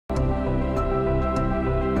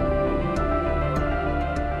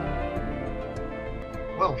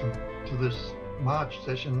this March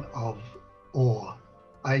session of Awe,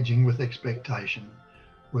 Aging with Expectation,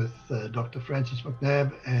 with Dr. Francis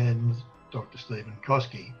Macnab and Dr. Steven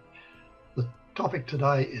Koski. The topic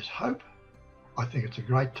today is hope. I think it's a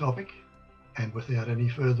great topic, and without any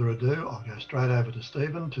further ado, I'll go straight over to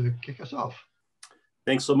Steven to kick us off.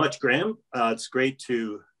 Thanks so much, Graham. It's great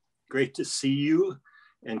to see you,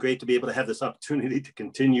 and great to be able to have this opportunity to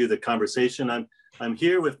continue the conversation. I'm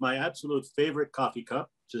here with my absolute favorite coffee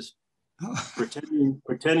cup, just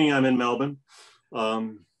pretending I'm in Melbourne,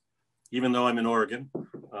 even though I'm in Oregon,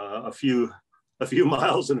 a few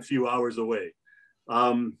miles and a few hours away.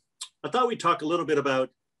 I thought we'd talk a little bit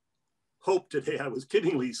about hope today. I was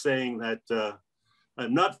kiddingly saying that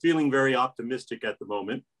I'm not feeling very optimistic at the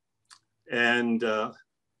moment. And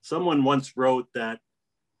someone once wrote that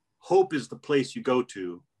hope is the place you go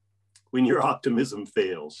to when your optimism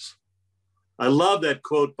fails. I love that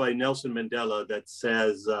quote by Nelson Mandela that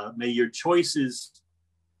says, may your choices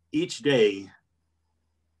each day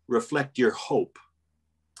reflect your hope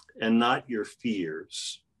and not your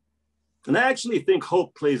fears. And I actually think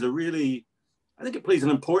hope plays it plays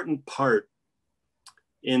an important part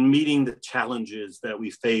in meeting the challenges that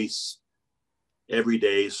we face every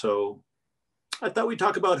day. So I thought we'd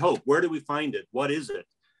talk about hope. Where do we find it? What is it?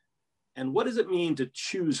 And what does it mean to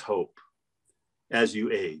choose hope as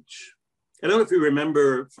you age? I don't know if you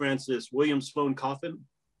remember Francis William Sloane Coffin.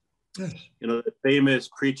 Yes. You know, the famous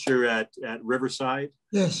preacher at Riverside.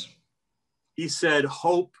 Yes. He said,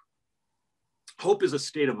 hope is a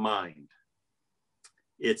state of mind.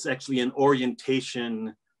 It's actually an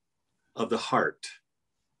orientation of the heart.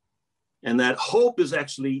 And that hope is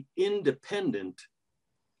actually independent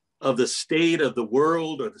of the state of the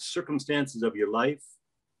world or the circumstances of your life.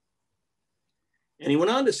 And he went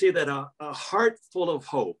on to say that a heart full of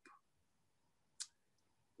hope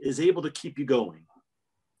is able to keep you going,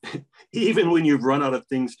 even when you've run out of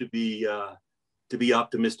things to be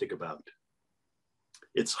optimistic about.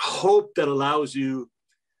 It's hope that allows you,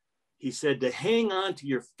 he said, to hang on to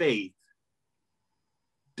your faith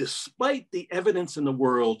despite the evidence in the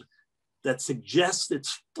world that suggests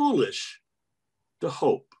it's foolish to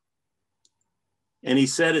hope. And he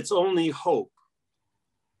said it's only hope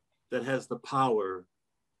that has the power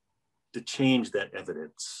to change that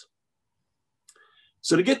evidence.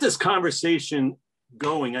 So to get this conversation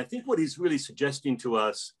going, I think what he's really suggesting to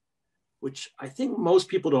us, which I think most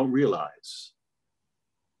people don't realize,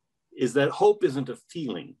 is that hope isn't a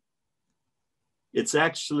feeling. It's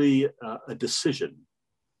actually a decision.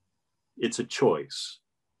 It's a choice.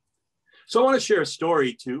 So I want to share a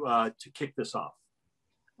story to kick this off.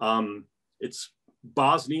 It's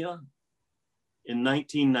Bosnia in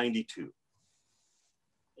 1992.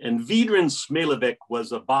 And Vedran Smailovic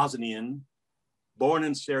was a Bosnian born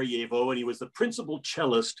in Sarajevo, and he was the principal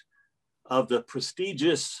cellist of the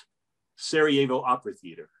prestigious Sarajevo Opera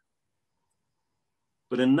Theater.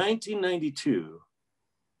 But in 1992,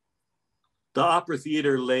 the opera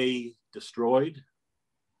theater lay destroyed.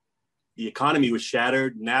 The economy was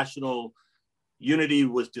shattered. National unity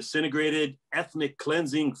was disintegrated. Ethnic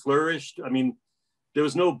cleansing flourished. I mean, there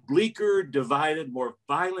was no bleaker, divided, more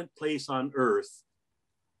violent place on earth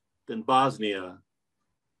than Bosnia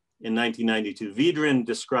in 1992. Vedran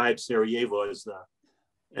described Sarajevo as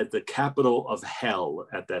the capital of hell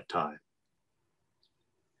at that time.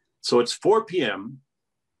 So it's 4 p.m.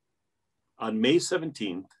 on May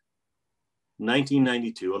 17th,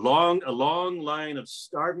 1992. A long line of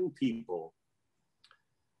starving people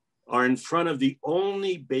are in front of the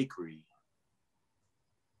only bakery,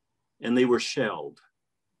 and they were shelled.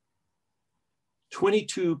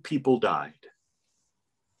 22 people died.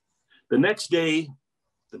 The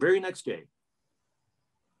very next day,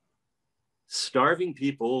 starving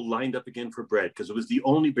people lined up again for bread because it was the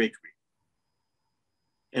only bakery.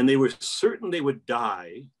 And they were certain they would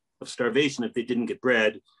die of starvation if they didn't get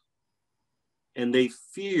bread. And they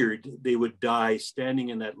feared they would die standing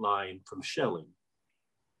in that line from shelling.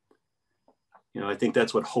 You know, I think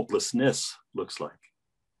that's what hopelessness looks like.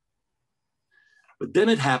 But then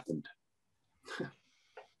it happened.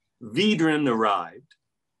 Vedran arrived.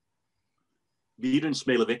 Vedran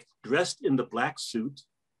Smailovic, dressed in the black suit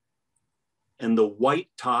and the white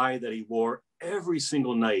tie that he wore every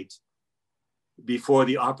single night before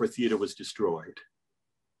the opera theater was destroyed.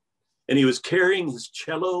 And he was carrying his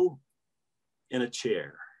cello in a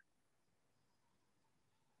chair.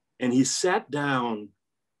 And he sat down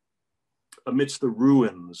amidst the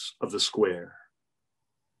ruins of the square,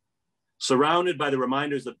 surrounded by the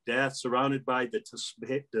reminders of death, surrounded by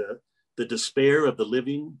the despair of the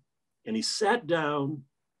living. And he sat down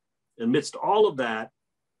amidst all of that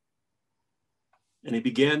and he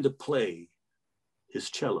began to play his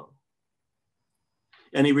cello.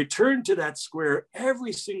 And he returned to that square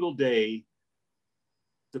every single day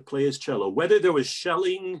to play his cello, whether there was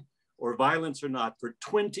shelling or violence or not, for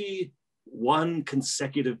 21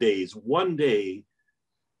 consecutive days, one day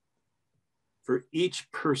for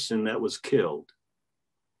each person that was killed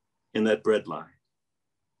in that bread line.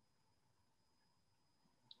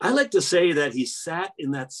 I like to say that he sat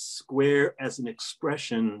in that square as an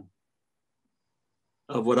expression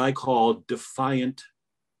of what I call defiant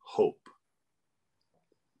hope.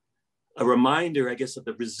 A reminder, I guess, of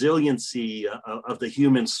the resiliency of the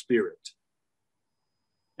human spirit.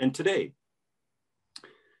 And today,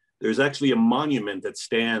 there's actually a monument that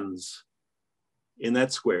stands in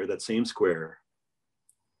that square, that same square,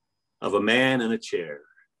 of a man in a chair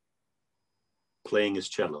playing his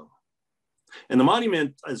cello. And the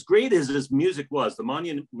monument, as great as his music was, the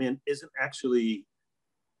monument isn't actually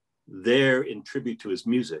there in tribute to his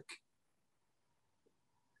music,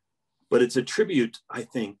 but it's a tribute, I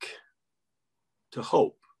think, to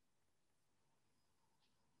hope.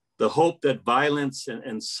 The hope that violence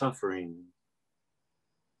and suffering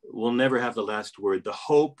will never have the last word. The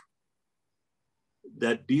hope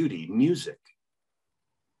that beauty, music,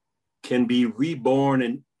 can be reborn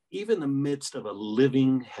in even the midst of a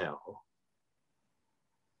living hell.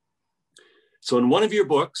 So in one of your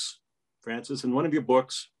books, Francis, in one of your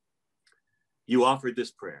books, you offered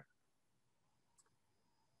this prayer.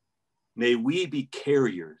 May we be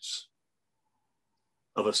carriers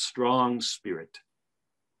of a strong spirit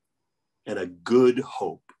and a good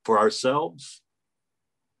hope for ourselves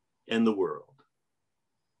and the world.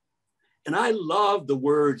 And I love the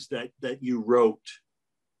words that you wrote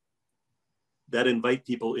that invite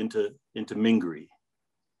people into Mingri,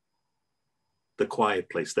 the quiet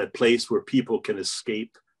place, that place where people can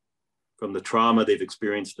escape from the trauma they've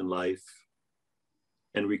experienced in life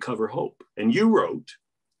and recover hope. And you wrote,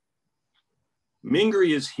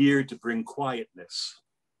 Mingri is here to bring quietness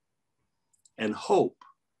and hope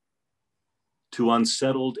to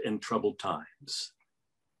unsettled and troubled times.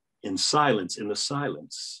 In silence, in the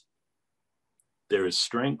silence, there is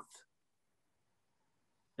strength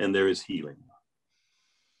and there is healing.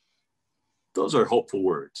 Those are hopeful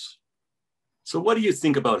words. So what do you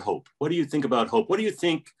think about hope? What do you think about hope? What do you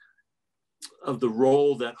think of the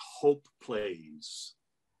role that hope plays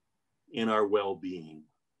in our well-being?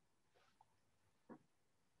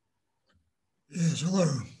 Yes,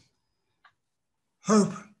 hello.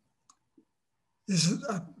 Hope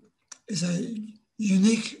is a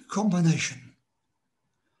unique combination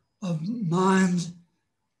of mind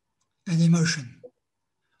and emotion,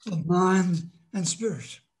 of mind and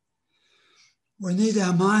spirit. We need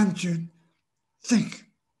our mind to think,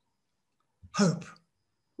 hope,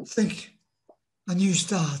 think a new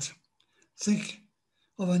start, think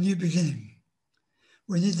of a new beginning.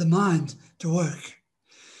 We need the mind to work.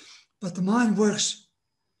 But the mind works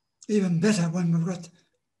even better when we've got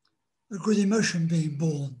a good emotion being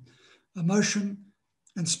born, emotion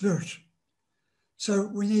and spirit. So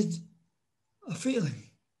we need a feeling.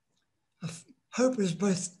 Hope is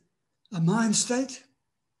both a mind state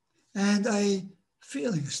and a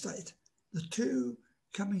feeling state, the two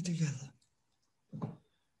coming together.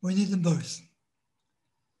 We need them both.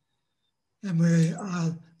 And we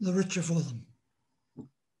are the richer for them.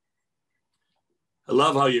 I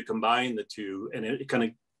love how you combine the two, and it kind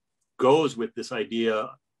of goes with this idea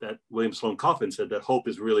that William Sloane Coffin said, that hope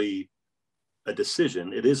is really a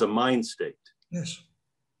decision. It is a mind state. Yes.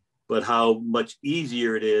 But how much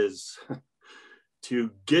easier it is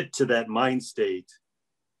to get to that mind state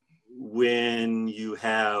when you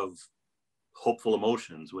have hopeful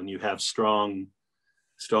emotions, when you have strong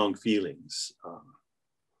feelings.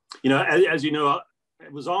 As you know,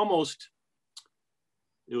 it was almost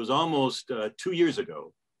 2 years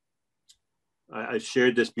ago. I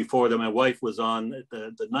shared this before, that my wife was on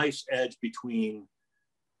the knife's edge between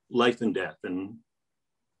life and death, and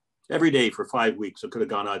every day for 5 weeks, it could have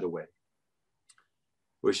gone either way.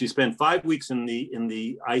 Where she spent 5 weeks in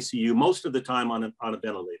the ICU, most of the time on a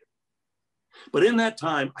ventilator. But in that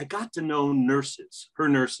time, I got to know her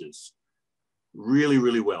nurses, really,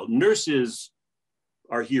 really well. Nurses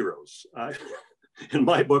are heroes. In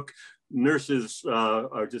my book, nurses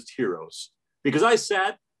are just heroes, because I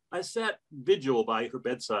sat vigil by her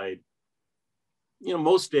bedside,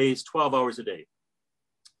 most days, 12 hours a day,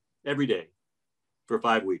 every day for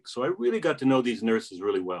 5 weeks. So I really got to know these nurses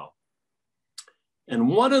really well. And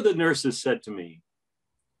one of the nurses said to me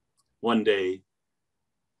one day,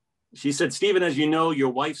 she said, Stephen, as you know,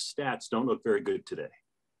 your wife's stats don't look very good today.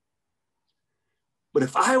 But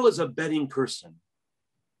if I was a betting person,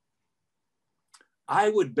 I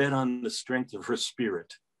would bet on the strength of her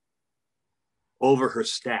spirit over her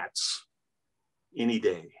stats any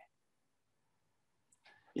day.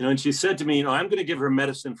 And she said to me, I'm going to give her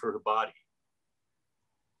medicine for her body.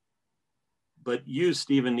 But you,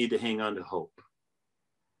 Stephen, need to hang on to hope.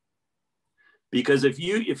 Because if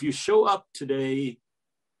you show up today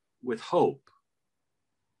with hope,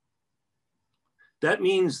 that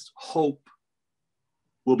means hope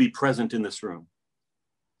will be present in this room.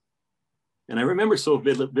 And I remember so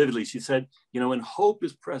vividly, she said, when hope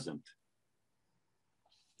is present,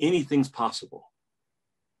 anything's possible.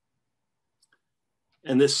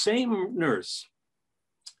 And this same nurse,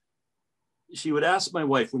 she would ask my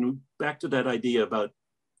wife, back to that idea about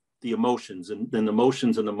the emotions and then the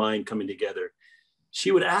emotions and the mind coming together,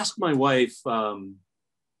 she would ask my wife, what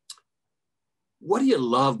do you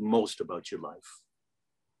love most about your life?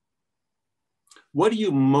 What are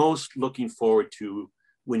you most looking forward to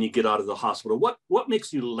when you get out of the hospital? What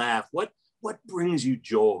makes you laugh? What brings you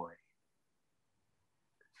joy?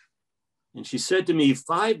 And she said to me,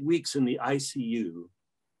 5 weeks in the ICU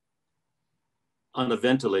on a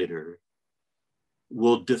ventilator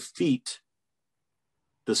will defeat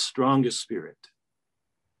the strongest spirit.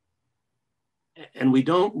 And we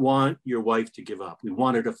don't want your wife to give up. We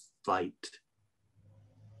want her to fight.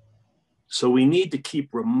 So we need to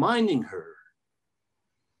keep reminding her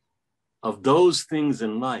of those things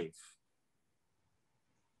in life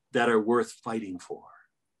that are worth fighting for.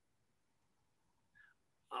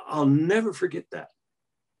 I'll never forget that.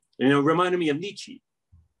 It reminded me of Nietzsche,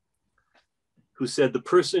 who said the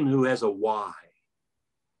person who has a why,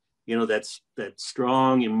 that's that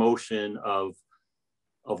strong emotion of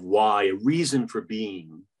why, a reason for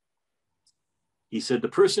being. He said the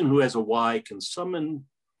person who has a why can summon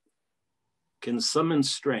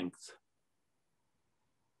strength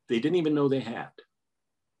they didn't even know they had.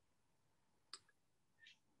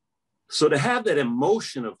 So to have that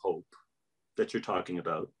emotion of hope that you're talking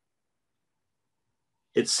about,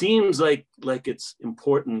 it seems like it's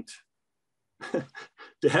important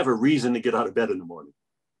to have a reason to get out of bed in the morning.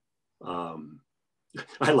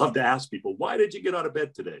 I love to ask people, why did you get out of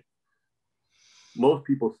bed today? Most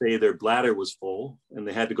people say their bladder was full and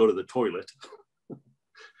they had to go to the toilet.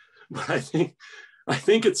 But I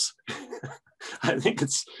think it's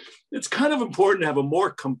kind of important to have a more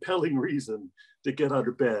compelling reason to get out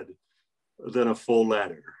of bed than a full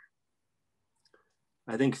ladder.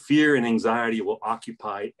 I think fear and anxiety will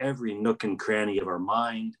occupy every nook and cranny of our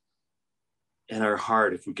mind and our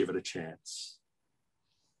heart if we give it a chance.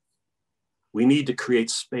 We need to create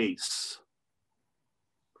space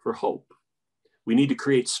for hope. We need to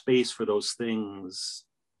create space for those things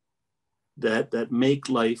that make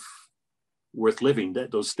life worth living,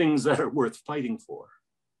 those things that are worth fighting for.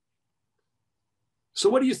 So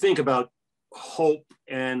what do you think about hope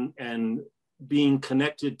and being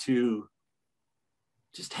connected to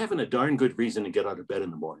just having a darn good reason to get out of bed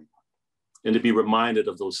in the morning and to be reminded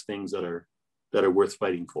of those things that are worth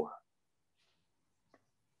fighting for?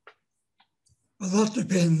 A lot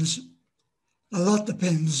depends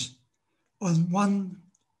on one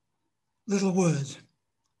little word,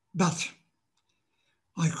 but.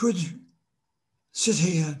 I could sit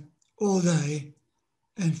here all day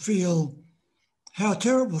and feel how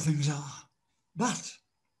terrible things are, but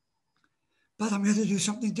I'm going to do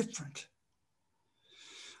something different.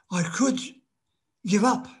 I could give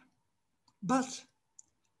up, but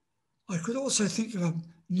I could also think of a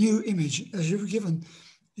new image, as you've given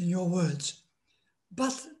in your words.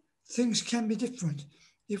 But things can be different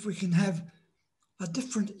if we can have a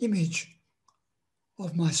different image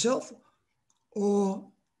of myself or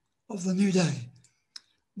of the new day.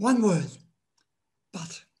 One word,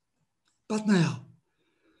 but. But now,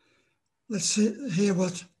 let's hear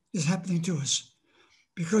what is happening to us,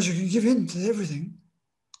 because you can give in to everything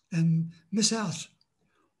and miss out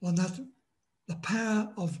on that, the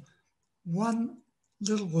power of one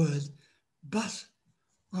little word, but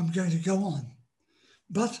I'm going to go on.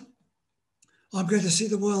 But I'm going to see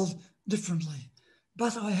the world differently.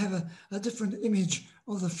 But I have a different image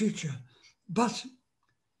of the future. But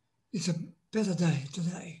it's a better day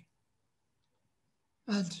today.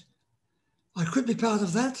 And I could be part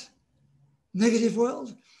of that negative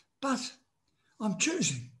world, but I'm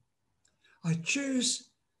choosing. I choose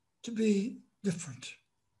to be different.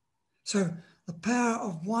 So the power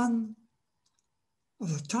of one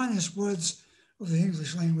of the tiniest words of the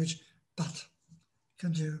English language, but,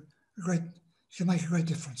 can make a great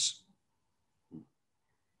difference.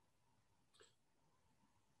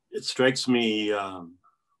 It strikes me how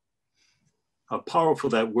powerful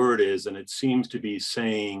that word is, and it seems to be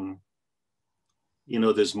saying,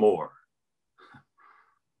 there's more.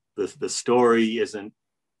 the story isn't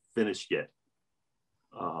finished yet.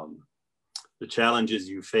 The challenges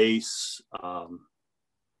you face aren't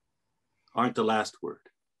the last word.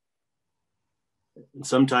 And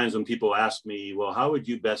sometimes when people ask me, well, how would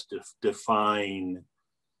you best define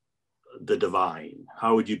the divine?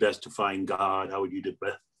 How would you best define God? How would you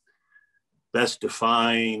best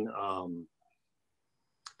define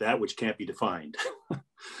that which can't be defined?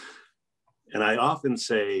 And I often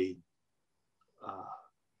say,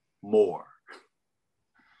 more.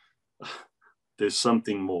 There's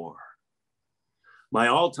something more. My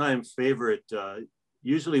all-time favorite,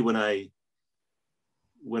 usually when I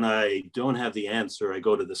don't have the answer, I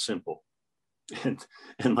go to the simple.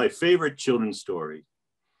 And my favorite children's story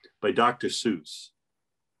by Dr. Seuss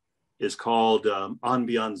is called On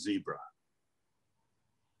Beyond Zebra.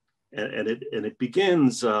 And it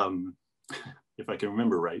begins, if I can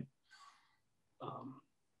remember right,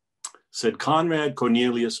 said Conrad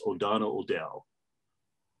Cornelius O'Donnell Odell,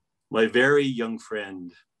 my very young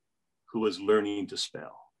friend who was learning to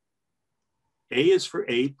spell. A is for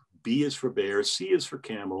ape, B is for bear, C is for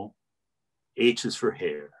camel, H is for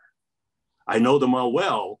hare. I know them all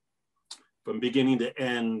well from beginning to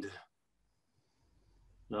end.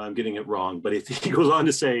 No, I'm getting it wrong, but he goes on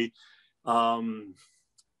to say, and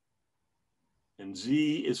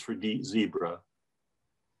Z is for zebra.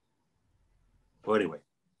 Well, anyway,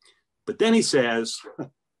 but then he says,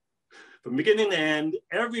 from beginning to end,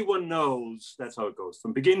 everyone knows, that's how it goes,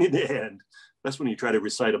 from beginning to end. That's when you try to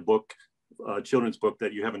recite a book, a children's book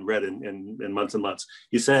that you haven't read in months and months.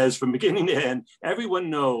 He says, from beginning to end, everyone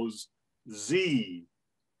knows Z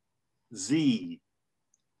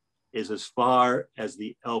is as far as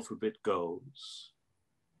the alphabet goes.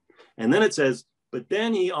 And then it says, but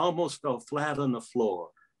then he almost fell flat on the floor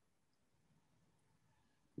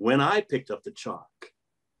when I picked up the chalk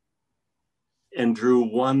and drew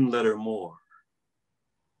one letter more,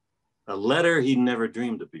 a letter he'd never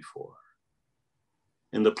dreamed of before.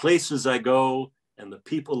 In the places I go and the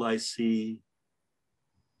people I see,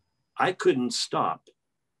 I couldn't stop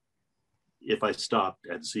if I stopped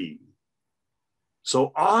at Z.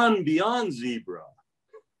 So on beyond zebra,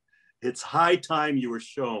 it's high time you were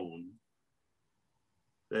shown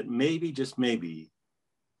that maybe, just maybe,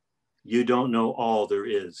 you don't know all there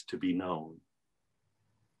is to be known.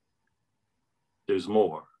 There's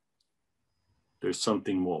more. There's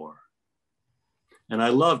something more. And I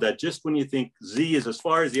love that just when you think Z is as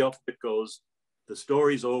far as the alphabet goes, the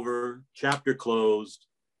story's over, chapter closed,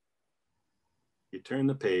 you turn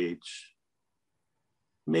the page,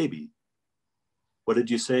 maybe. What did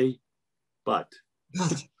you say? But.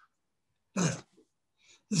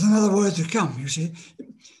 There's another word to come, you see.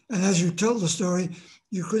 And as you told the story,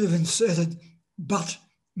 you could have inserted but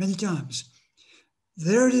many times.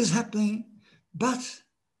 There it is happening, but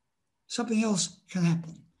something else can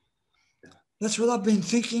happen. That's what I've been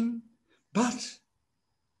thinking, but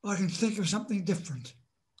I can think of something different.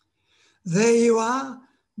 There you are,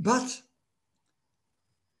 but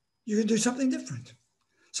you can do something different.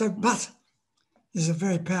 So, but is a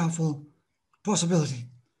very powerful possibility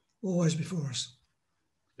always before us.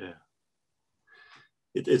 Yeah.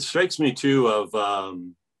 It strikes me too of,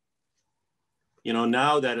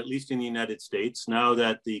 now that at least in the United States, now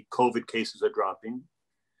that the COVID cases are dropping,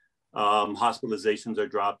 hospitalizations are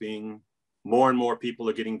dropping, more and more people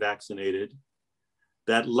are getting vaccinated,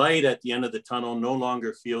 that light at the end of the tunnel no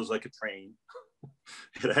longer feels like a train.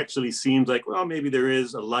 It actually seems like, well, maybe there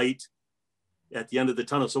is a light at the end of the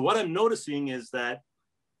tunnel. So what I'm noticing is that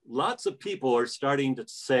lots of people are starting to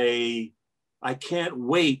say, I can't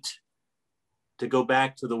wait to go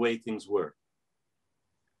back to the way things were.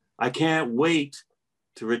 I can't wait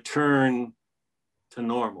to return to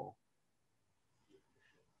normal.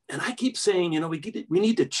 And I keep saying, we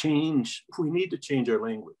need to change our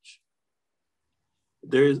language.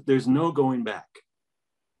 There's no going back.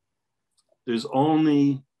 There's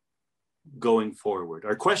only going forward.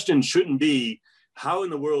 Our question shouldn't be, how in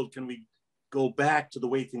the world can we go back to the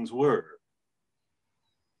way things were?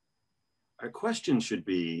 Our question should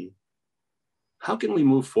be, how can we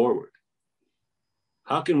move forward?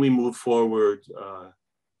 How can we move forward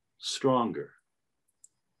stronger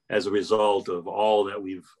as a result of all that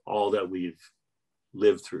we've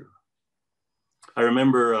lived through? I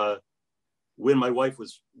remember when my wife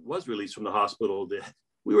was released from the hospital,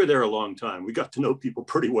 we were there a long time. We got to know people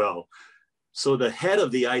pretty well. So the head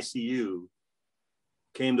of the ICU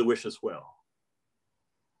came to wish us well.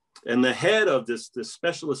 And the head of this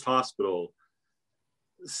specialist hospital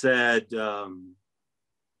said, I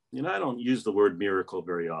don't use the word miracle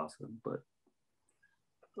very often, but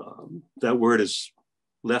that word is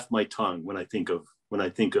left my tongue when I think of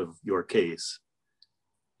your case.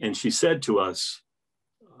 And she said to us,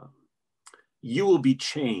 you will be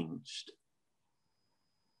changed.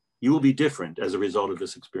 You will be different as a result of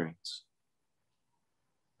this experience.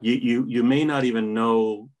 You may not even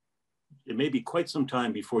know, it may be quite some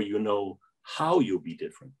time before you know how you'll be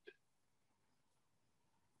different.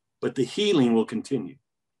 But the healing will continue.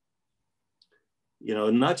 You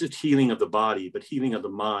know, not just healing of the body, but healing of the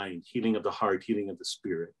mind, healing of the heart, healing of the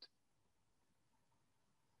spirit.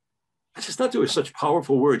 I just thought they were such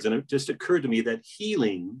powerful words. And it just occurred to me that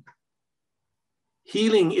healing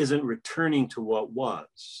isn't returning to what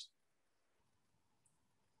was.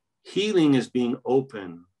 Healing is being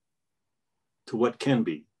open to what can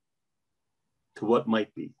be, to what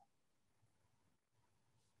might be.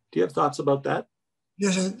 Do you have thoughts about that?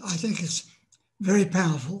 Yes, I think it's very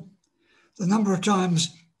powerful. The number of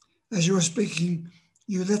times as you were speaking,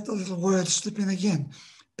 you let the little words slip in again.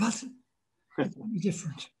 But it will be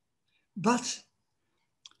different. But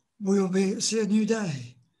we will see a new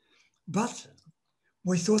day. But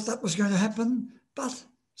we thought that was going to happen, but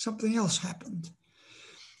something else happened.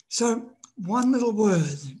 So one little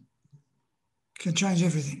word can change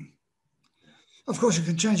everything. Of course, you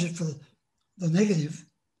can change it for the negative,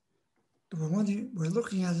 but we're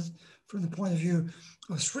looking at it from the point of view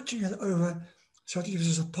of switching it over so it gives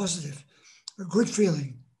us a positive, a good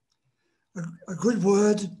feeling, a good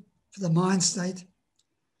word for the mind state,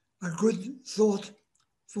 a good thought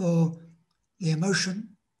for the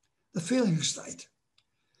emotion, the feeling state.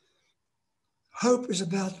 Hope is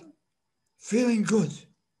about feeling good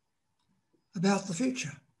about the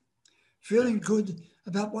future, feeling good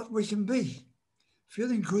about what we can be,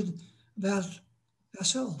 feeling good about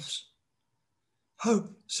ourselves.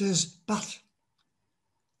 Hope says, but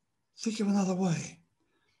think of another way.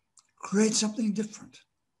 Create something different.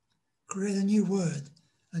 Create a new word,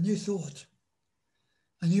 a new thought,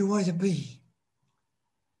 a new way to be.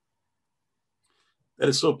 That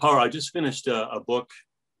is so powerful. I just finished a book.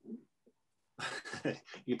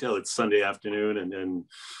 You can tell it's Sunday afternoon, and then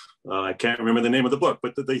I can't remember the name of the book,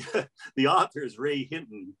 but the author is Ray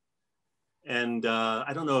Hinton. And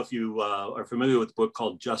I don't know if you are familiar with the book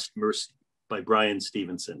called Just Mercy by Brian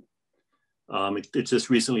Stevenson. It just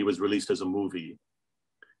recently was released as a movie.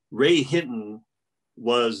 Ray Hinton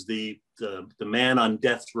was the man on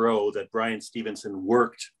death row that Brian Stevenson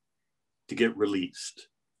worked to get released.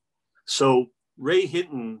 So Ray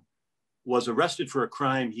Hinton was arrested for a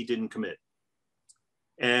crime he didn't commit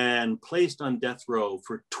and placed on death row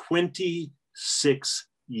for 26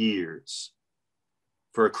 years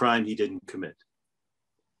for a crime he didn't commit.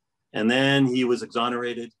 And then he was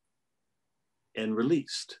exonerated and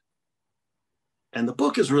released. And the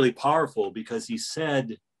book is really powerful because he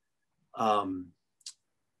said,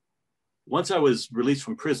 once I was released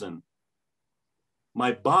from prison,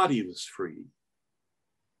 my body was free,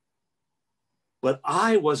 but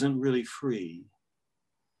I wasn't really free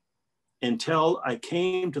until I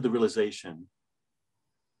came to the realization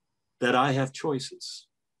that I have choices,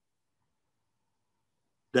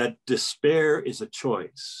 that despair is a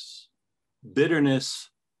choice,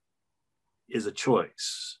 bitterness is a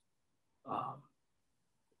choice.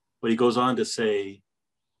 But he goes on to say,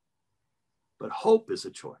 but hope is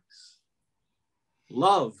a choice.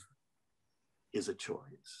 Love is a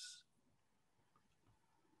choice.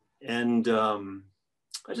 And I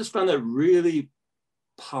just found that really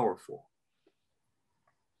powerful.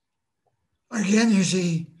 Again, you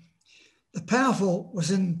see, the powerful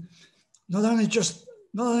was in not only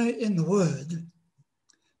in the word,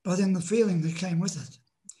 but in the feeling that came with it.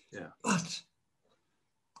 Yeah. But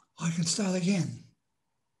I can start again.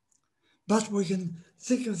 But we can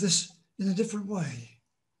think of this in a different way.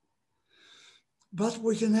 But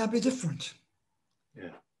we can now be different.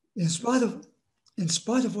 Yeah. In spite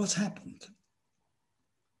of what's happened,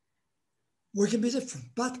 we can be different.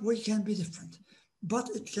 But we can be different. But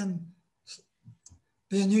it can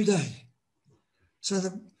be a new day. So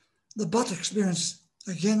the but experience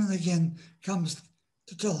again and again comes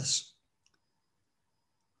to tell us.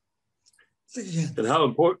 Think again. And how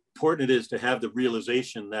important it is to have the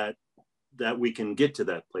realization that we can get to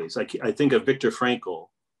that place. I think of Viktor Frankl,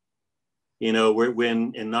 you know,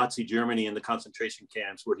 when in Nazi Germany in the concentration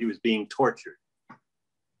camps where he was being tortured.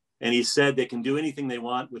 And he said, they can do anything they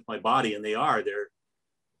want with my body, and they are.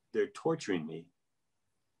 They're torturing me.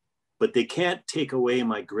 But they can't take away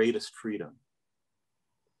my greatest freedom.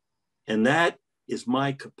 And that is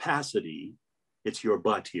my capacity. It's your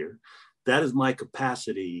but here. That is my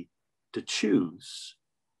capacity to choose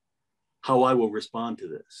how I will respond to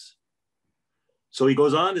this. So he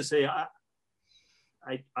goes on to say,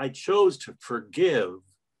 I chose to forgive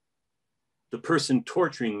the person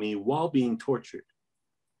torturing me while being tortured,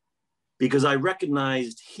 because I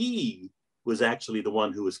recognized he was actually the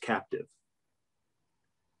one who was captive.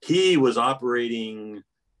 He was operating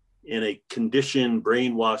in a conditioned,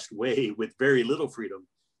 brainwashed way with very little freedom.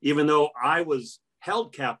 Even though I was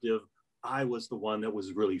held captive, I was the one that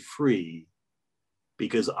was really free,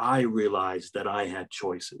 because I realized that I had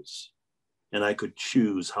choices and I could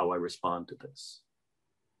choose how I respond to this.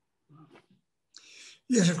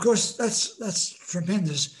 Yes, of course, that's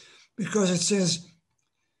tremendous, because it says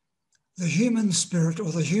the human spirit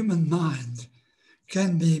or the human mind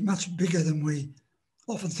can be much bigger than we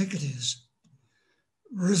often think it is.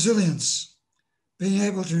 Resilience, being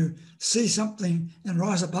able to see something and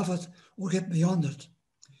rise above it or get beyond it.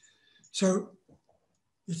 So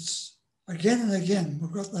it's again and again,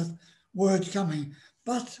 we've got that word coming,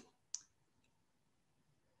 but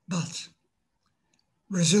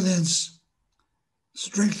resilience,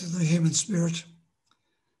 strength of the human spirit,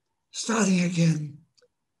 starting again,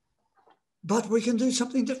 but we can do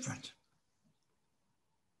something different.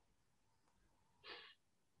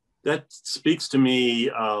 That speaks to me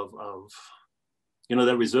of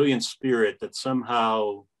that resilient spirit that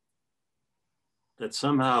somehow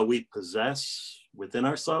we possess within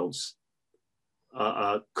ourselves,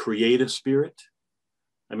 a creative spirit.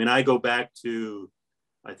 I mean, I go back to,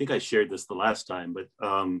 I think I shared this the last time, but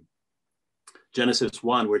Genesis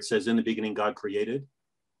 1, where it says, in the beginning, God created.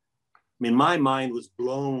 I mean, my mind was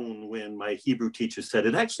blown when my Hebrew teacher said,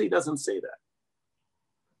 it actually doesn't say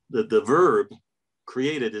that. The verb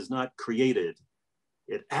created is not created.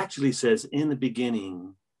 It actually says, in the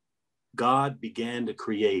beginning, God began to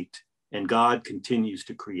create, and God continues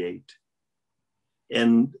to create.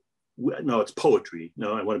 And no, it's poetry.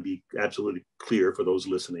 No, I want to be absolutely clear for those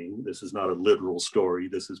listening. This is not a literal story.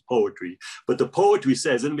 This is poetry. But the poetry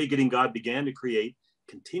says, in the beginning, God began to create,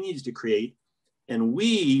 continues to create, and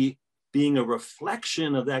we, being a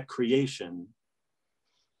reflection of that creation,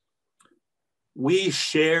 we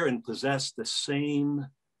share and possess the same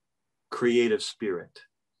creative spirit.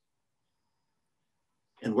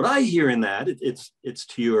 And what I hear in that, it's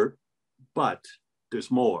to your, but there's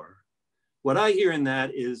more. What I hear in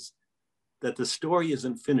that is that the story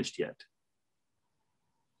isn't finished yet.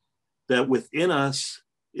 That within us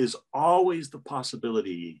is always the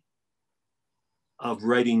possibility of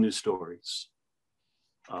writing new stories.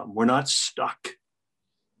 We're not stuck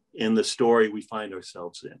in the story we find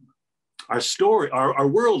ourselves in. Our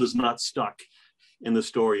world is not stuck in the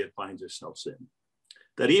story it finds itself in.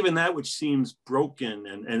 That even that which seems broken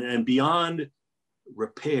and beyond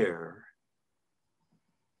repair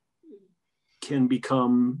can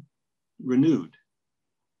become renewed.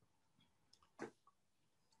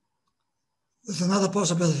 There's another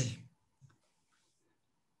possibility.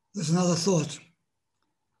 There's another thought.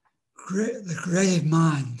 The creative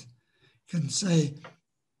mind can say,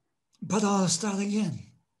 but I'll start again.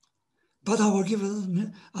 But I will give it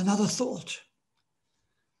another thought.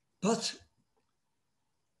 But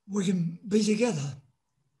we can be together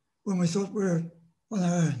when we thought we were on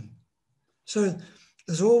our own. So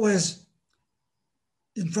there's always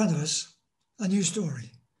in front of us a new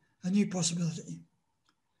story, a new possibility.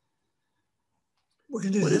 We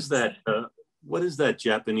can do that. What is that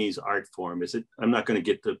Japanese art form? Is it, I'm not going to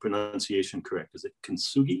get the pronunciation correct. Is it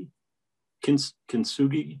kintsugi?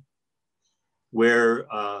 Kintsugi? Where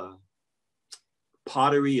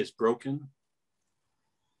pottery is broken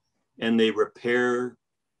and they repair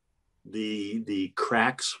the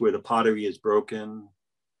cracks where the pottery is broken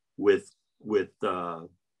with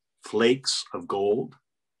flakes of gold,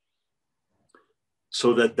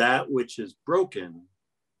 so that which is broken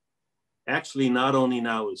actually not only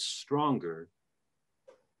now is stronger,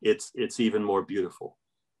 it's even more beautiful.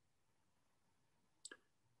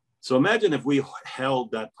 So imagine if we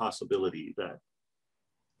held that possibility, that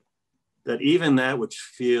even that which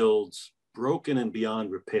feels broken and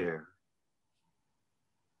beyond repair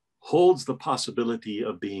holds the possibility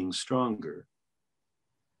of being stronger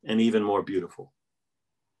and even more beautiful.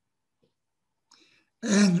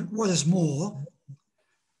 And what is more,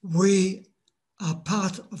 we are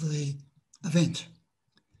part of the event.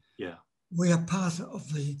 Yeah. We are part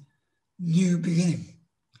of the new beginning.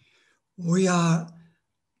 We are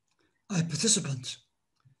a participant.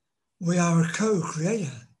 We are a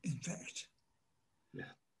co-creator, in fact. Yeah.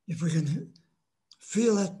 If we can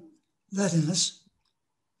feel that in us,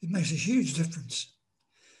 it makes a huge difference.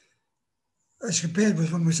 As compared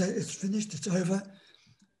with when we say it's finished, it's over,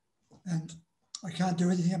 and I can't do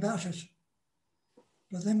anything about it.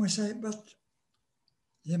 But then we say, but,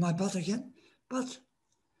 hear my but again, but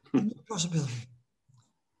a new possibility.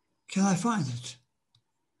 Can I find it?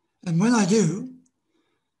 And when I do,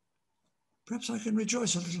 perhaps I can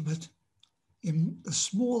rejoice a little bit in the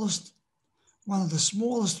smallest, one of the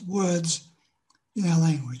smallest words in our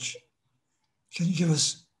language can give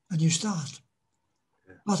us a new start.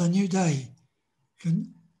 Yeah. But a new day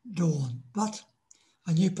can dawn. But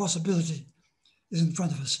a new possibility is in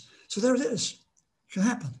front of us. So there it is. It can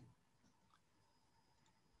happen.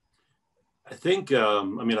 I think, I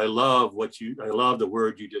mean, I love the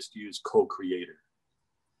word you just used, co-creator.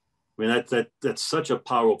 I mean, that's such a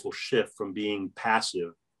powerful shift from being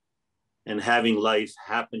passive and having life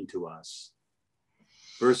happen to us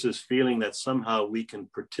versus feeling that somehow we can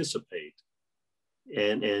participate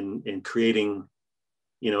in creating,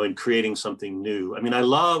 in creating something new. I mean, I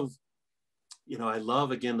love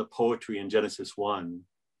again, the poetry in Genesis 1,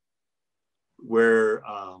 where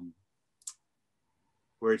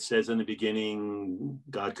it says in the beginning,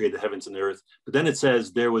 God created the heavens and the earth, but then it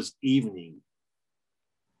says there was evening.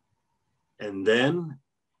 And then,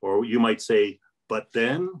 or you might say, but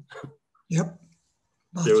then, Yep.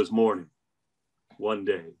 there was morning, one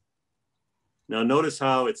day. Now notice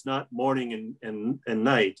how it's not morning and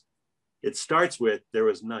night. It starts with, there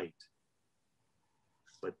was night.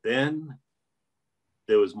 But then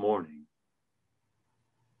there was morning.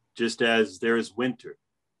 Just as there is winter,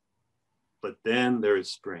 but then there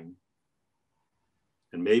is spring.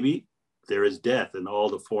 And maybe there is death in all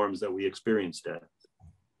the forms that we experience death.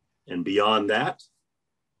 And beyond that,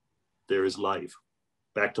 there is life.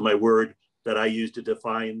 Back to my word that I use to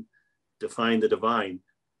define the divine.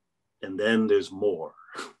 And then there's more.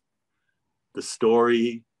 The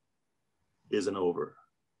story isn't over.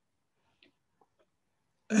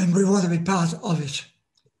 And we want to be part of it.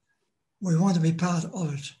 We want to be part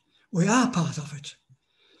of it. We are part of it.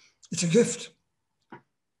 It's a gift.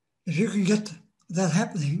 If you can get that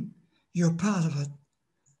happening, you're part of it.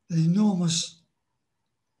 An enormous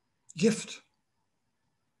gift.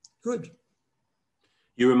 Good.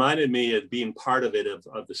 You reminded me of being part of it,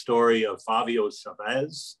 of the story of Fabio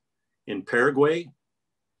Chavez in Paraguay.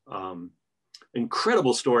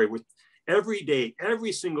 Incredible story with every day,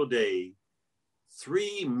 every single day,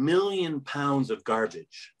 3 million pounds of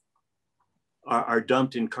garbage are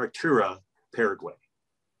dumped in Cartura, Paraguay.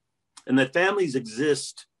 And that families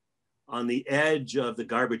exist on the edge of the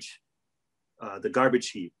garbage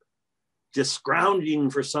heap, just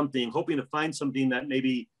scrounging for something, hoping to find something that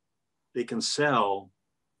maybe they can sell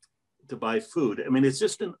to buy food. I mean, it's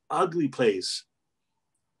just an ugly place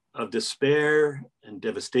of despair and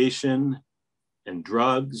devastation and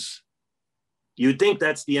drugs. You'd think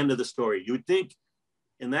that's the end of the story. You would think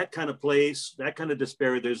in that kind of place, that kind of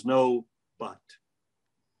despair, there's no but.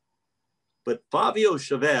 But Fabio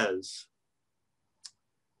Chavez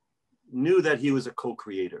knew that he was a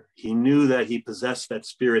co-creator. He knew that he possessed that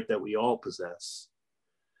spirit that we all possess.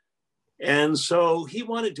 And so he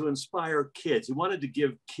wanted to inspire kids. He wanted to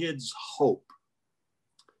give kids hope.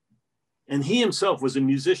 And he himself was a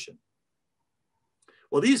musician.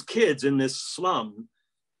 Well, these kids in this slum,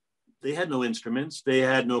 they had no instruments. They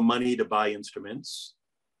had no money to buy instruments.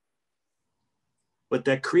 But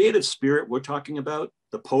that creative spirit we're talking about,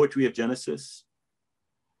 the poetry of Genesis,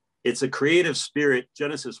 it's a creative spirit.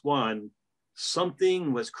 Genesis 1,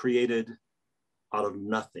 something was created out of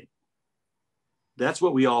nothing. That's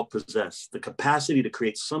what we all possess, the capacity to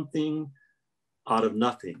create something out of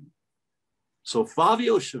nothing. So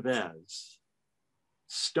Fabio Chavez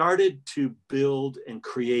started to build and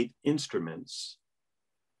create instruments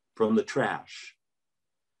from the trash.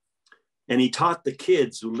 And he taught the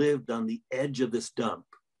kids who lived on the edge of this dump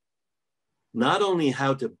not only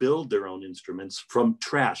how to build their own instruments from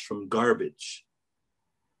trash, from garbage,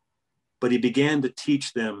 but he began to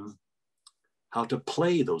teach them how to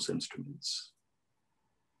play those instruments.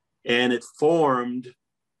 And it formed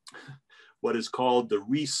what is called the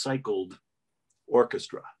recycled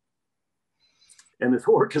orchestra. And this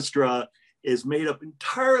orchestra is made up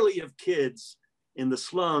entirely of kids in the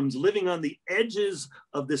slums living on the edges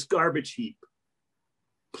of this garbage heap,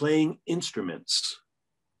 playing instruments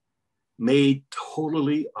made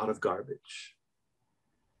totally out of garbage.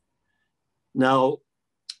 Now,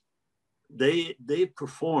 they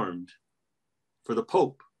performed for the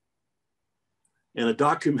Pope. And a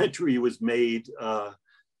documentary was made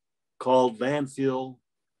called Landfill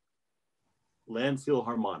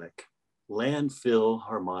Harmonic. Landfill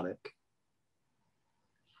Harmonic.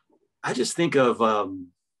 I just think of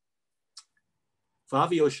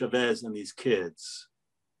Fabio Chavez and these kids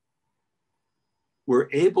were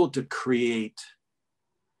able to create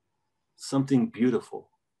something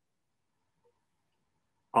beautiful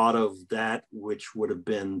out of that which would have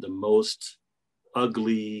been the most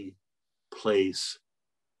ugly place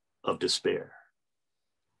of despair.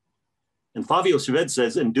 And Fabio Sued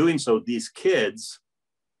says, in doing so, these kids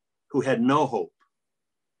who had no hope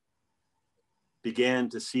began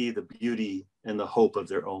to see the beauty and the hope of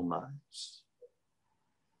their own lives.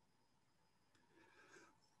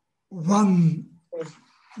 One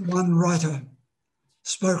writer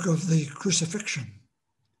spoke of the crucifixion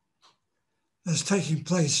as taking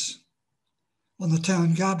place on the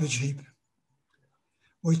town garbage heap.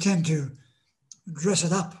 We tend to dress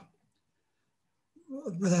it up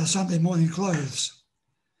with our Sunday morning clothes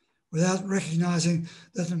without recognizing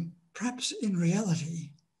that perhaps in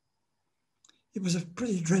reality, it was a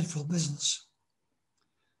pretty dreadful business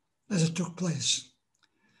as it took place.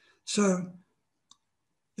 So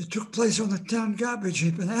it took place on the town garbage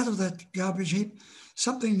heap, and out of that garbage heap,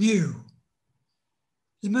 something new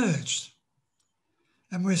emerged.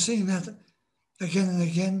 And we're seeing that again and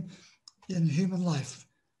again in human life,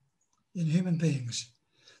 in human beings,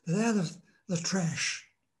 that out of the trash,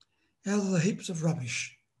 out of the heaps of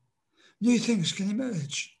rubbish, new things can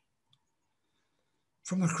emerge.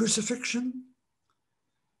 From the crucifixion,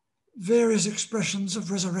 various expressions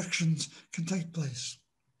of resurrections can take place.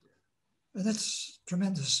 And that's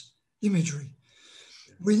tremendous imagery.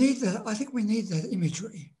 We need that. I think we need that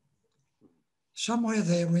imagery. Somewhere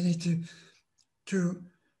there we need to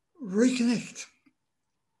reconnect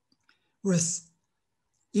with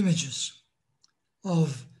images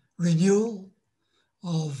of renewal,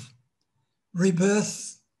 of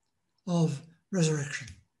rebirth, of resurrection.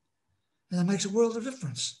 And that makes a world of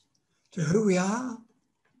difference to who we are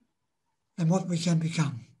and what we can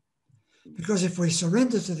become. Because if we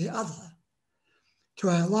surrender to the other, to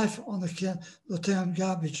our life on the town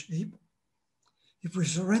garbage heap, if we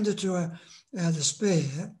surrender to our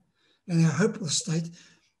despair and our hopeless state,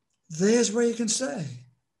 there's where you can stay.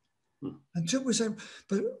 Until we say,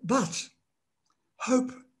 but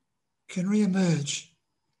hope can re-emerge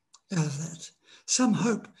out of that. Some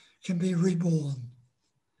hope can be reborn.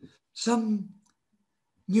 Some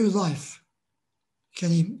new life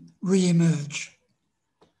can re-emerge.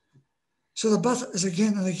 So the but is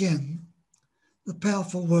again and again the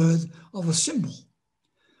powerful word of a symbol,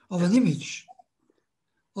 of an image,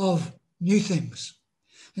 of new things.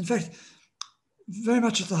 In fact, very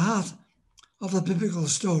much at the heart of the biblical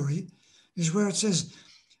story is where it says,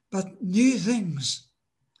 but new things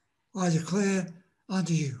I declare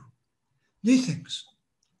unto you. New things.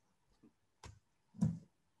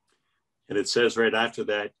 And it says right after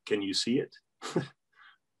that, can you see it?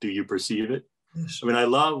 Do you perceive it? Yes. I mean, I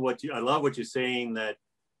love what you're saying, that,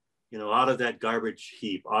 out of that garbage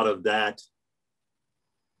heap, out of that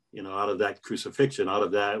crucifixion, out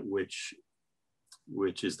of that which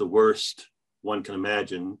is the worst one can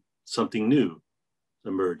imagine, something new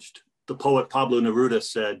emerged. The poet Pablo Neruda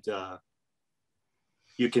said,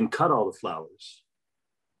 you can cut all the flowers,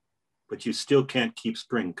 but you still can't keep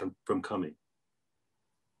spring from coming.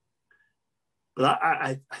 But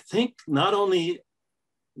I think not only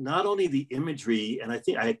the imagery, and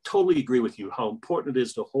I totally agree with you how important it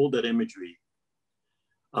is to hold that imagery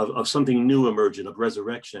of something new emerging, of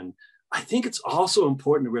resurrection. I think it's also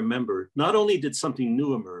important to remember, not only did something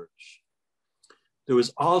new emerge, there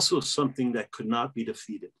was also something that could not be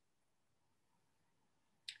defeated.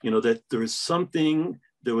 That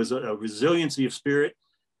there was a resiliency of spirit.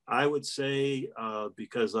 I would say,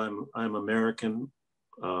 because I'm American,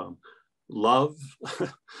 love,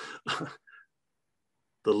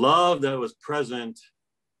 the love that was present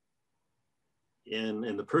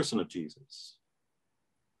in the person of Jesus,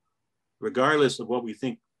 regardless of what we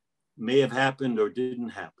think may have happened or didn't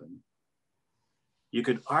happen, you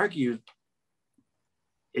could argue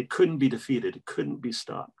it couldn't be defeated, it couldn't be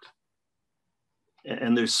stopped.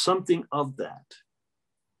 And there's something of that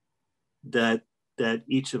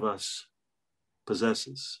each of us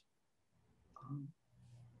possesses.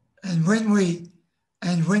 And when we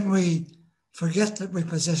forget that we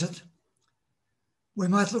possess it, we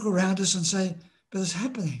might look around us and say, but it's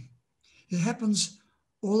happening. It happens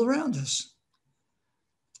all around us.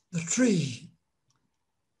 The tree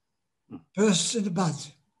bursts into bud.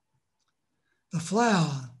 The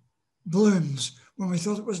flower blooms when we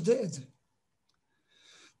thought it was dead.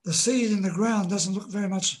 The seed in the ground doesn't look very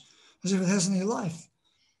much as if it has any life,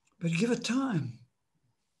 but give it time.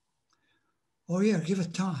 Oh yeah, give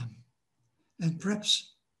it time. And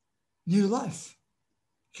perhaps new life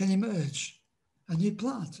can emerge, a new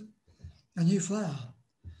plant, a new flower.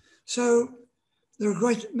 So there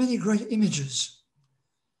are many great images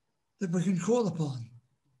that we can call upon,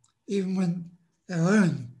 even when our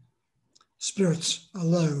own spirits are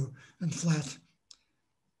low and flat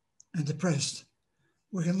and depressed.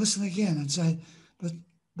 We can listen again and say, but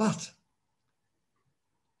But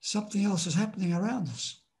something else is happening around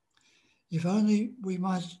us. If only we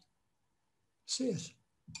might see it,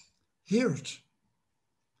 hear it.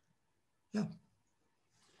 Yeah.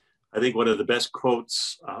 I think one of the best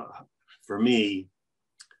quotes for me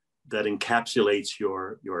that encapsulates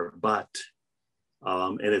your but,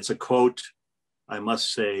 and it's a quote, I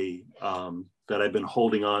must say, that I've been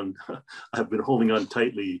holding on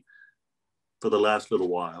tightly for the last little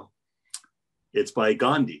while. It's by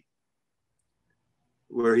Gandhi,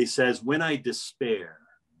 where he says, "When I despair,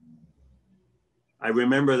 I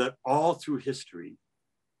remember that all through history,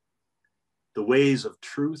 the ways of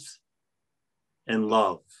truth and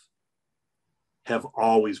love have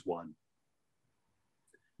always won.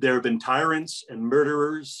 There have been tyrants and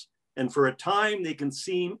murderers, and for a time they can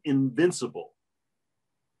seem invincible.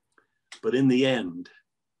 But in the end,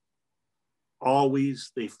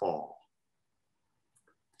 always they fall.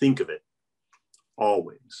 Think of it,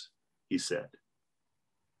 always," he said.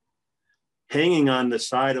 Hanging on the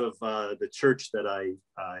side of the church that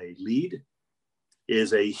I lead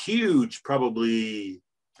is a huge, probably,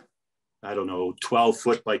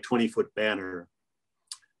 12-foot by 20-foot banner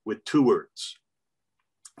with 2 words.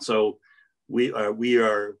 So we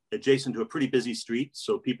are adjacent to a pretty busy street,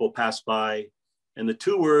 so people pass by, and the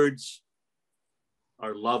 2 words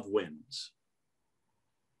are "love wins."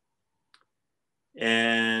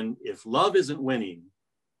 And if love isn't winning,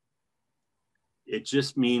 it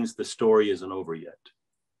just means the story isn't over yet.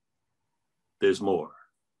 There's more.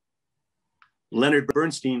 Leonard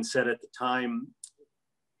Bernstein said at the time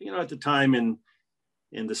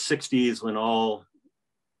in the 60s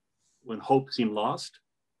when hope seemed lost,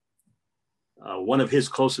 one of his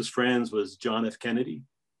closest friends was John F. Kennedy.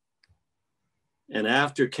 And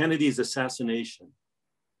after Kennedy's assassination,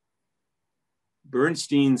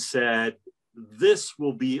 Bernstein said, "This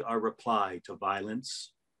will be our reply to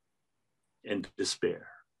violence and despair.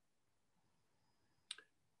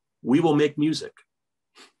 We will make music.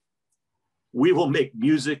 We will make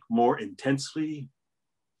music more intensely,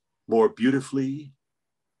 more beautifully,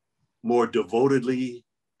 more devotedly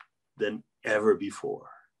than ever before."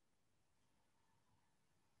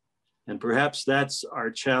 And perhaps that's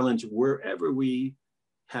our challenge wherever we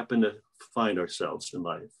happen to find ourselves in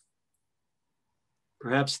life.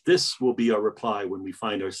 Perhaps this will be our reply when we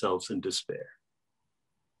find ourselves in despair.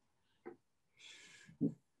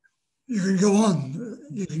 You can go on.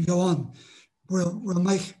 You can go on. We'll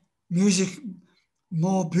make music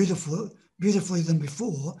more beautifully than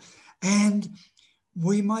before, and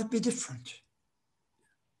we might be different.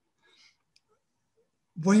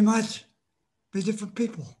 We might be different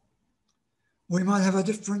people. We might have a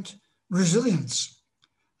different resilience,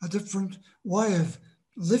 a different way of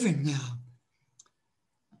living now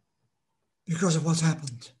because of what's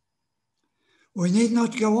happened. We need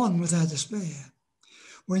not go on with our despair.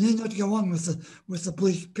 We need not go on with the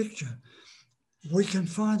bleak picture. We can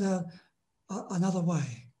find another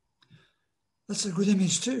way. That's a good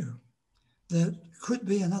image too. There could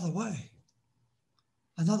be another way.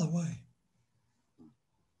 Another way.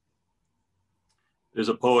 There's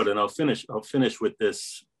a poet, and I'll finish with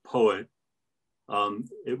this poet.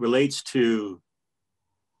 It relates to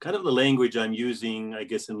kind of the language I'm using, I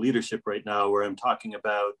guess, in leadership right now, where I'm talking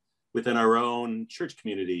about within our own church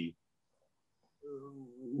community.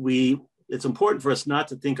 It's important for us not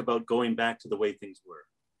to think about going back to the way things were.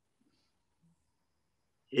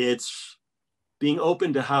 It's being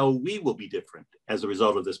open to how we will be different as a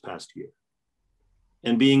result of this past year,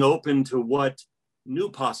 and being open to what new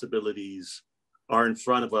possibilities are in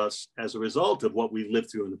front of us as a result of what we've lived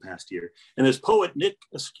through in the past year. And as poet Nick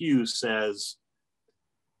Askew says,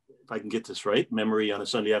 if I can get this right, memory on a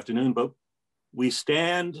Sunday afternoon, but we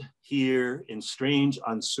stand here in strange,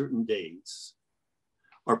 uncertain days,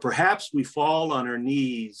 or perhaps we fall on our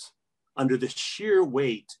knees under the sheer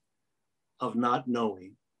weight of not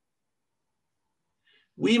knowing.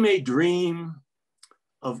 We may dream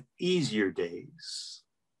of easier days,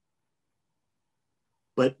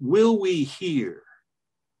 but will we hear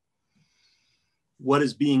what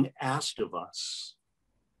is being asked of us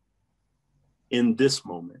in this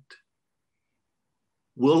moment?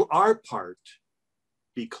 Will our part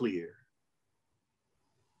be clear?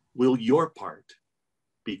 Will your part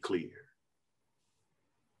be clear?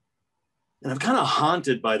 And I'm kind of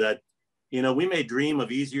haunted by that. You know, we may dream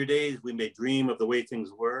of easier days, we may dream of the way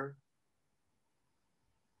things were,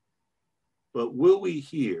 but will we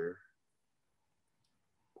hear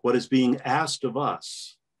what is being asked of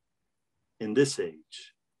us in this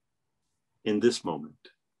age, in this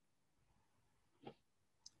moment?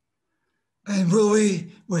 And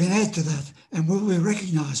we can add to that, and will we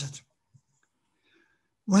recognize it?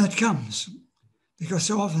 when it comes, because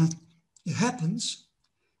so often it happens,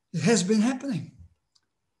 it has been happening,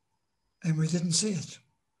 and we didn't see it.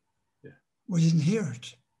 Yeah. We didn't hear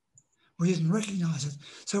it. We didn't recognize it.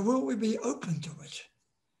 So will we be open to it?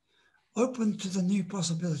 Open to the new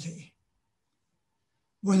possibility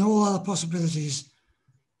when all other possibilities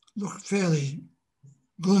look fairly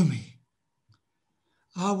gloomy?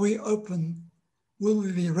 Are we open? Will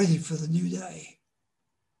we be ready for the new day?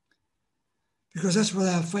 Because that's what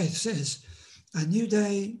our faith says. A new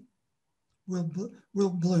day will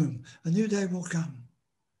bloom. A new day will come.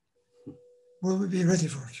 Will we be ready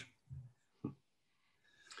for it?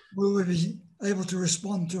 Will we be able to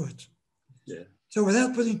respond to it? Yeah. So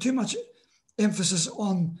without putting too much emphasis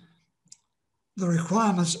on the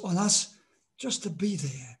requirements on us, just to be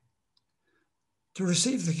there, to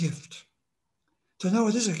receive the gift, to know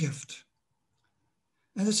it is a gift,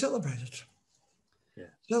 and to celebrate it. Yeah.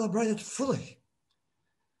 Celebrate it fully.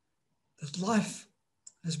 That life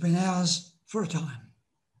has been ours for a time.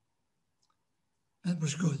 And it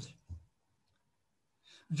was good.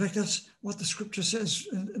 In fact, that's what the scripture says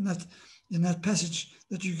in that passage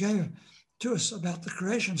that you gave to us about the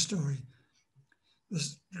creation story.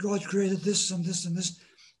 God created this and this and this,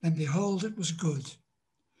 and behold, it was good.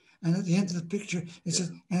 And at the end of the picture, it said,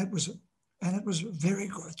 and it was very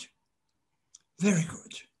good. Very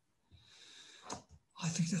good. I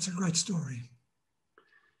think that's a great story.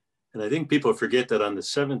 And I think people forget that on the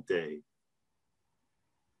seventh day,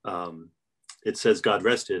 it says God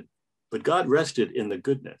rested, but God rested in the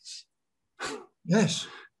goodness. Yes.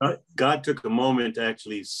 God took a moment to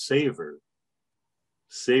actually savor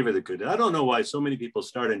the goodness. I don't know why so many people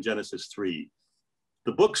start in Genesis 3.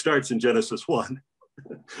 The book starts in Genesis 1,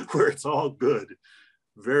 where it's all good,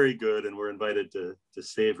 very good, and we're invited to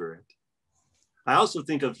savor it. I also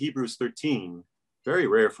think of Hebrews 13, very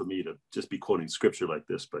rare for me to just be quoting scripture like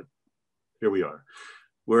this, but here we are,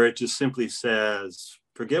 where it just simply says,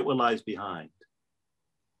 forget what lies behind.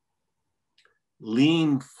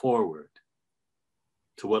 Lean forward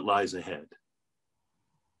to what lies ahead.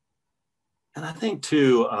 And I think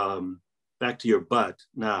too, back to your but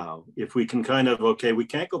now, if we can kind of, okay, we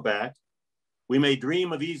can't go back. We may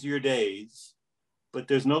dream of easier days, but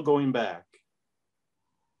there's no going back.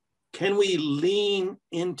 Can we lean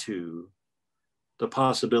into the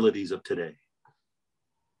possibilities of today?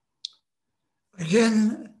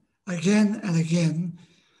 Again and again,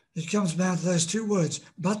 it comes down to those two words,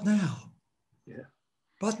 but now. Yeah.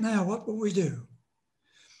 But now, what will we do?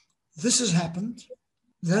 This has happened,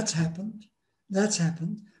 that's happened,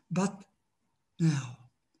 but now.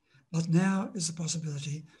 But now is the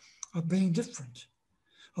possibility of being different,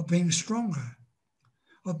 of being stronger,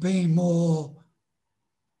 of being more,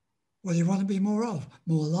 what do you want to be more of?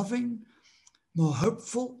 More loving, more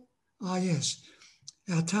hopeful? Ah, yes.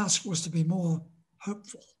 Our task was to be more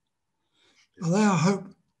hopeful. Allow hope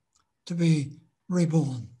to be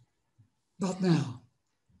reborn. But now.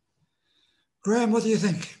 Graham, what do you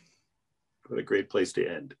think? What a great place to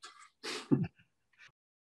end.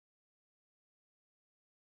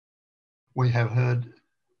 We have heard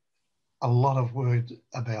a lot of words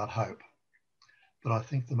about hope, but I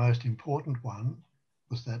think the most important one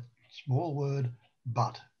was that small word,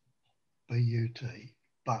 but, B-U-T,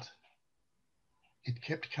 but. It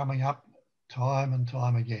kept coming up time and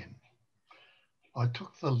time again. I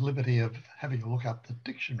took the liberty of having a look up the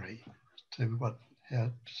dictionary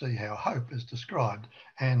to see how hope is described,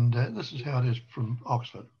 and this is how it is from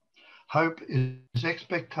Oxford. Hope is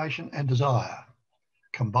expectation and desire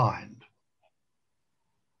combined.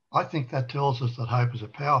 I think that tells us that hope is a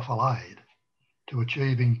powerful aid to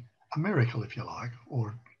achieving a miracle, if you like,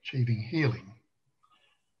 or achieving healing.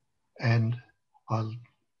 And I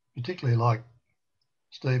particularly like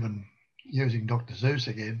Stephen using Dr. Seuss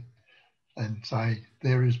again and say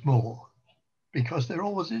there is more, because there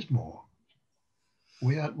always is more.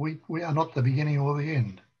 We are not the beginning or the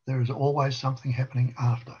end. There is always something happening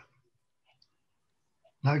after.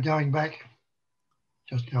 No going back,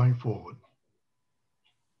 just going forward.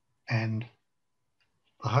 And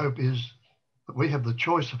the hope is that we have the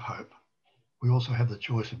choice of hope. We also have the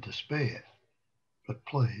choice of despair. But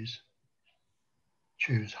please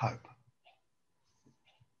choose hope.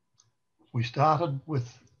 We started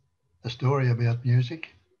with a story about music,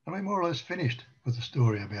 and we more or less finished with a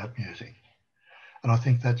story about music. And I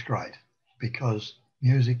think that's great, because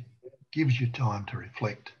music gives you time to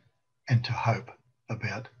reflect and to hope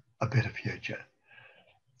about a better future.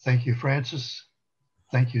 Thank you, Francis.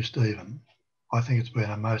 Thank you, Stephen. I think it's been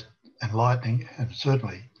a most enlightening and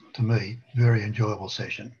certainly, to me, very enjoyable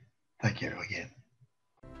session. Thank you again.